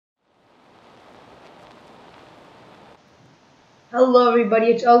Hello everybody,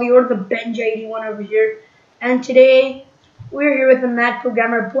 it's Ali or the Benja81 over here, and today we're here with the Mad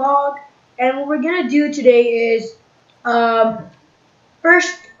Programmer blog, and what we're gonna do today is,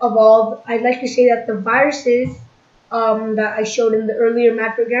 first of all, I'd like to say that the viruses that I showed in the earlier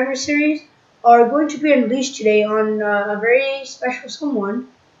Mad Programmer series are going to be unleashed today on a very special someone,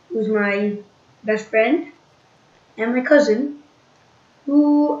 who's my best friend and my cousin,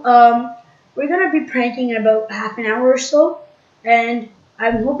 who we're gonna be pranking in about half an hour or so, and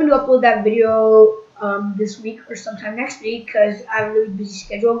I'm hoping to upload that video this week or sometime next week because I have a really busy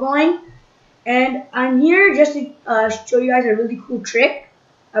schedule going. And I'm here just to show you guys a really cool trick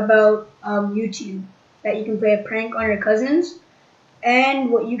about YouTube that you can play a prank on your cousins.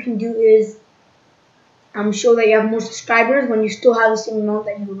 And what you can do is show that you have more subscribers when you still have the same amount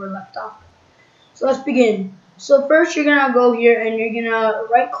that you were left off. So let's begin. So first you're gonna go here and you're gonna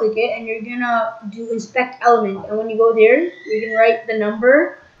right click it and you're gonna do inspect element, and when you go there you're gonna write the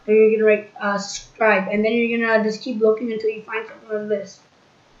number and you're gonna write subscribe, and then you're gonna just keep looking until you find something on this.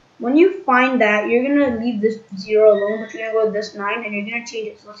 When you find that, you're gonna leave this 0 alone, but you're gonna go to this 9 and you're gonna change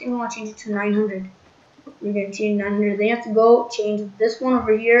it. So let's say we want to change it to 900. You're gonna change 900. Then you have to go change this one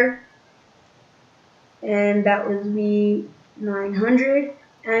over here, and that would be 900,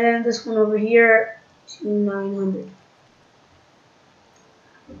 and then this one over here to 900.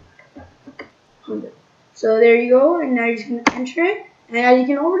 So there you go, and now you're just going to enter it, and as you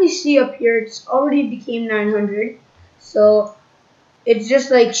can already see up here, it's already became 900. So it's just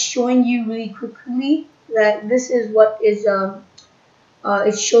like showing you really quickly that this is what is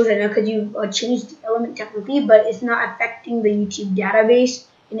it shows right now, because you changed the element technically, but it's not affecting the YouTube database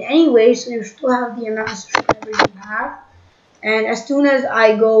in any way, so you still have the amount of subscribers you have. And as soon as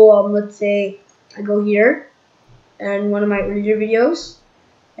I go, let's say I go here and one of my earlier videos,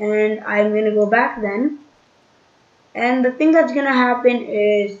 and I'm gonna go back then, and the thing that's gonna happen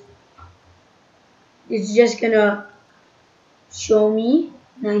is it's just gonna show me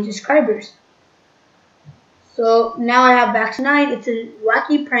 9 subscribers. So now I have back to 9. It's a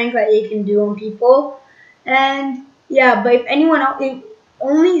wacky prank that you can do on people, and yeah. But if anyone else,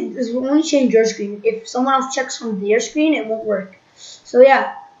 this will only change your screen. If someone else checks from their screen, it won't work. So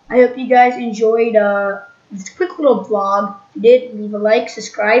yeah, I hope you guys enjoyed this quick little vlog. If you did, leave a like,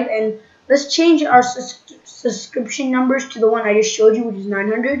 subscribe, and let's change our subscription numbers to the one I just showed you, which is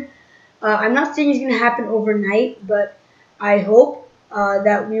 900. I'm not saying it's going to happen overnight, but I hope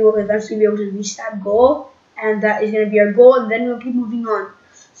that we will eventually be able to reach that goal, and that is going to be our goal, and then we'll keep moving on.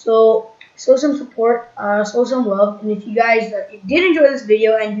 So show some support, show some love, and if you guys did enjoy this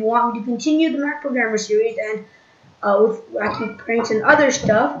video and you want me to continue the Mad Programmer series and with wacky pranks and other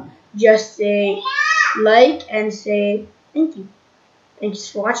stuff, just say like and say thank you. Thanks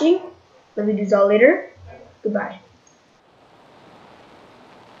for watching. Love you dudes all later. Goodbye.